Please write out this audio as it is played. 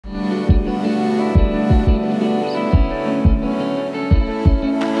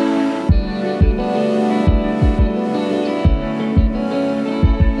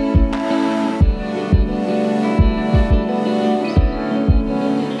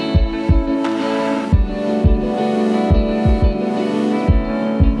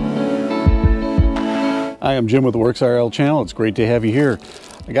Hi, I'm Jim with the Works RL channel. It's great to have you here.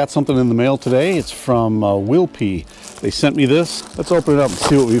 I got something in the mail today. It's from Wealpe. They sent me this. Let's open it up and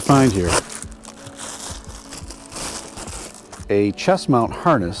see what we find here. A chest mount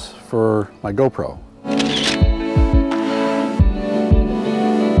harness for my GoPro.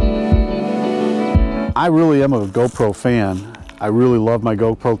 I really am a GoPro fan. I really love my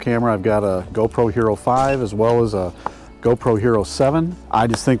GoPro camera. I've got a GoPro Hero 5 as well as a GoPro Hero 7. I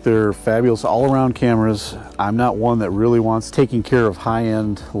just think they're fabulous all-around cameras. I'm not one that really wants taking care of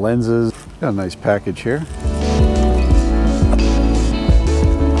high-end lenses. Got a nice package here.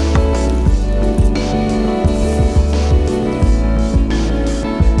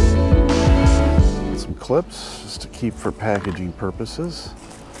 Some clips just to keep for packaging purposes.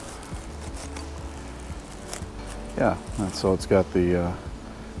 Yeah, and so it's got the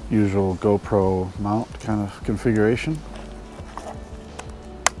usual GoPro mount kind of configuration.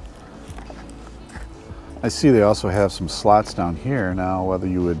 I see they also have some slots down here. Now, whether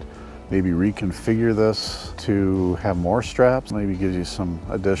you would maybe reconfigure this to have more straps, maybe gives you some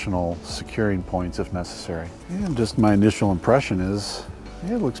additional securing points if necessary. And just my initial impression is,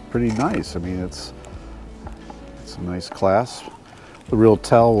 yeah, it looks pretty nice. I mean, it's a nice clasp. The real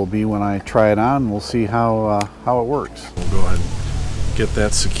tell will be when I try it on, and we'll see how it works. We'll go ahead and get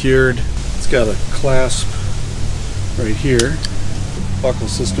that secured. It's got a clasp right here, buckle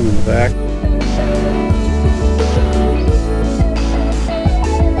system in the back.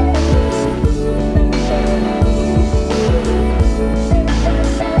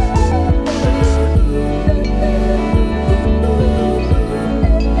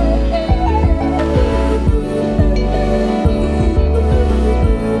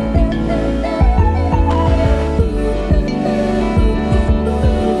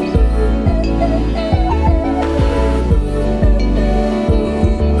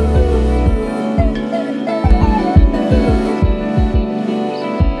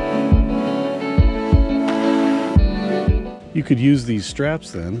 You could use these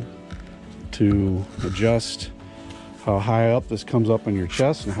straps then to adjust how high up this comes up on your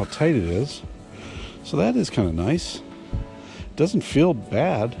chest and how tight it is. So that is kind of nice. It doesn't feel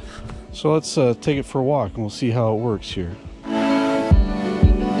bad. So let's take it for a walk and we'll see how it works here. I'm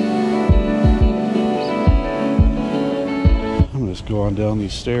gonna just go on down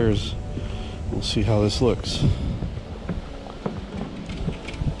these stairs. We'll see how this looks.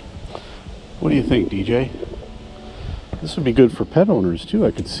 What do you think, DJ? This would be good for pet owners too.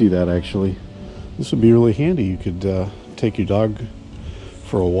 I could see that actually. This would be really handy. You could take your dog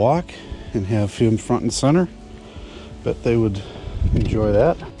for a walk and have him front and center. Bet they would enjoy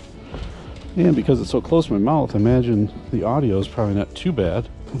that. And because it's so close to my mouth, I imagine the audio is probably not too bad.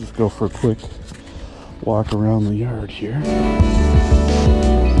 I'll just go for a quick walk around the yard here.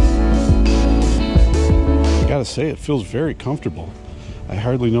 I gotta say, it feels very comfortable. I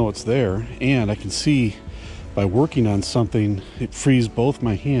hardly know it's there, and I can see by working on something, it frees both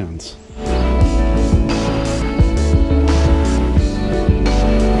my hands.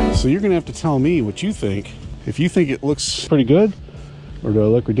 So you're gonna have to tell me what you think. If you think it looks pretty good, or do I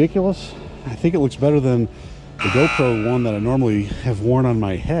look ridiculous? I think it looks better than the GoPro one that I normally have worn on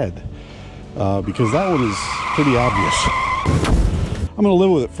my head, because that one is pretty obvious. I'm gonna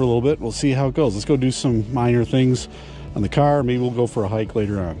live with it for a little bit. We'll see how it goes. Let's go do some minor things on the car. Maybe we'll go for a hike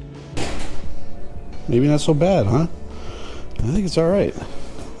later on. Maybe not so bad, huh? I think it's all right.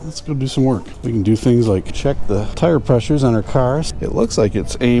 Let's go do some work. We can do things like check the tire pressures on our cars. It looks like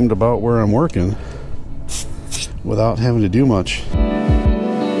it's aimed about where I'm working without having to do much.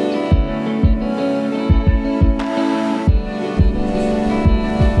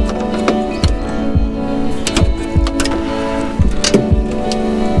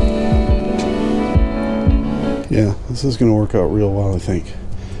 Yeah, this is going to work out real well, I think.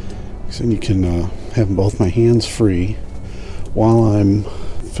 Because then you can have both my hands free while I'm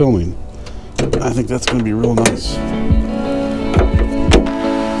filming. I think that's going to be real nice.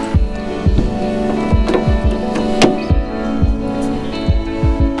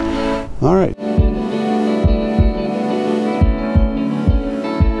 All right.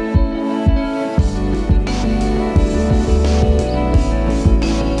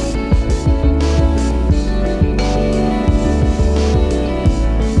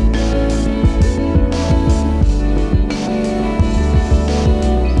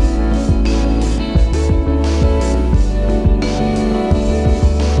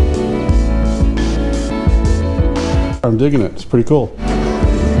 I'm digging it. It's pretty cool.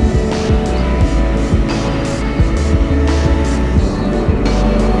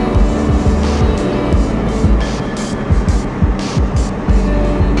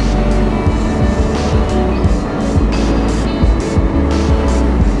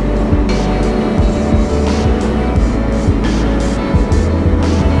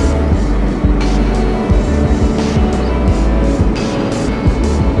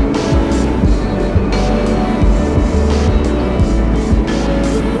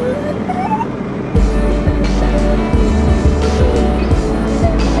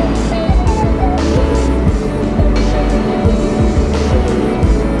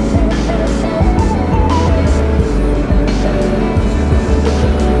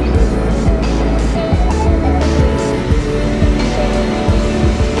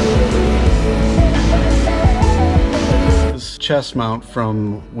 chest mount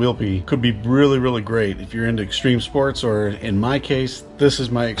from Wealpe could be really, really great if you're into extreme sports, or in my case, this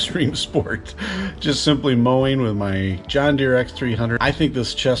is my extreme sport. Just simply mowing with my John Deere X300. I think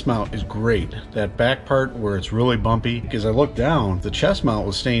this chest mount is great. That back part where it's really bumpy, because I looked down, the chest mount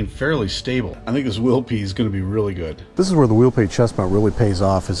was staying fairly stable. I think this Wealpe is going to be really good. This is where the Wealpe chest mount really pays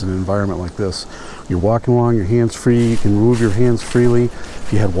off, is in an environment like this. You're walking along, your hands free, you can move your hands freely.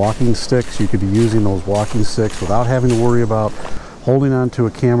 If you had walking sticks, you could be using those walking sticks without having to worry about holding onto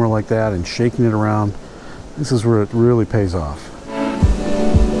a camera like that and shaking it around. This is where it really pays off.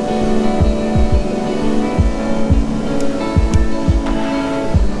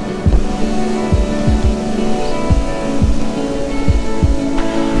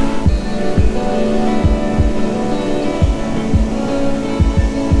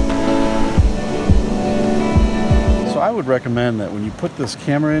 I would recommend that when you put this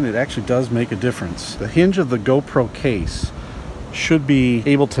camera in, it actually does make a difference. The hinge of the GoPro case should be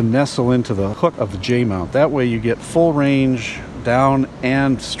able to nestle into the hook of the J-mount. That way you get full range down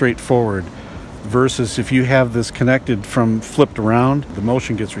and straight forward, versus if you have this connected from flipped around, the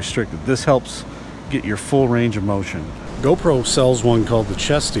motion gets restricted. This helps get your full range of motion. GoPro sells one called the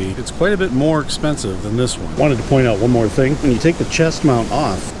Chesty. It's quite a bit more expensive than this one. Wanted to point out one more thing. When you take the chest mount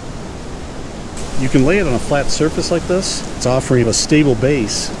off, you can lay it on a flat surface like this. It's offering a stable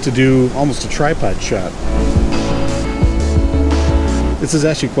base to do almost a tripod shot. This is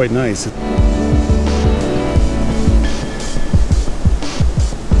actually quite nice.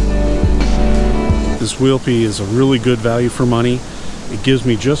 This Wealpe is a really good value for money. It gives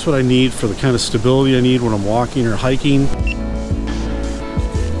me just what I need for the kind of stability I need when I'm walking or hiking.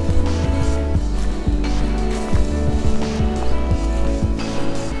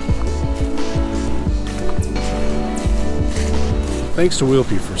 Thanks to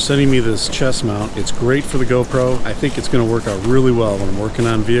Wealpe for sending me this chest mount. It's great for the GoPro. I think it's going to work out really well when I'm working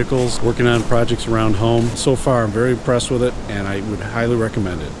on vehicles, working on projects around home. So far, I'm very impressed with it, and I would highly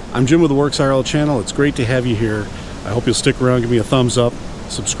recommend it. I'm Jim with the Works IRL channel. It's great to have you here. I hope you'll stick around, give me a thumbs up,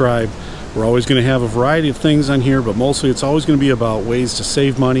 subscribe. We're always going to have a variety of things on here, but mostly it's always going to be about ways to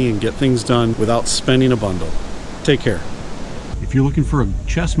save money and get things done without spending a bundle. Take care. If you're looking for a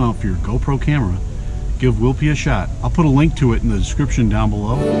chest mount for your GoPro camera, give Wealpe a shot. I'll put a link to it in the description down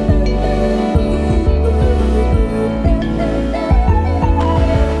below.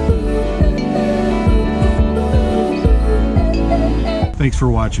 Thanks for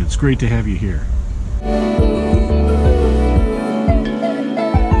watching. It's great to have you here.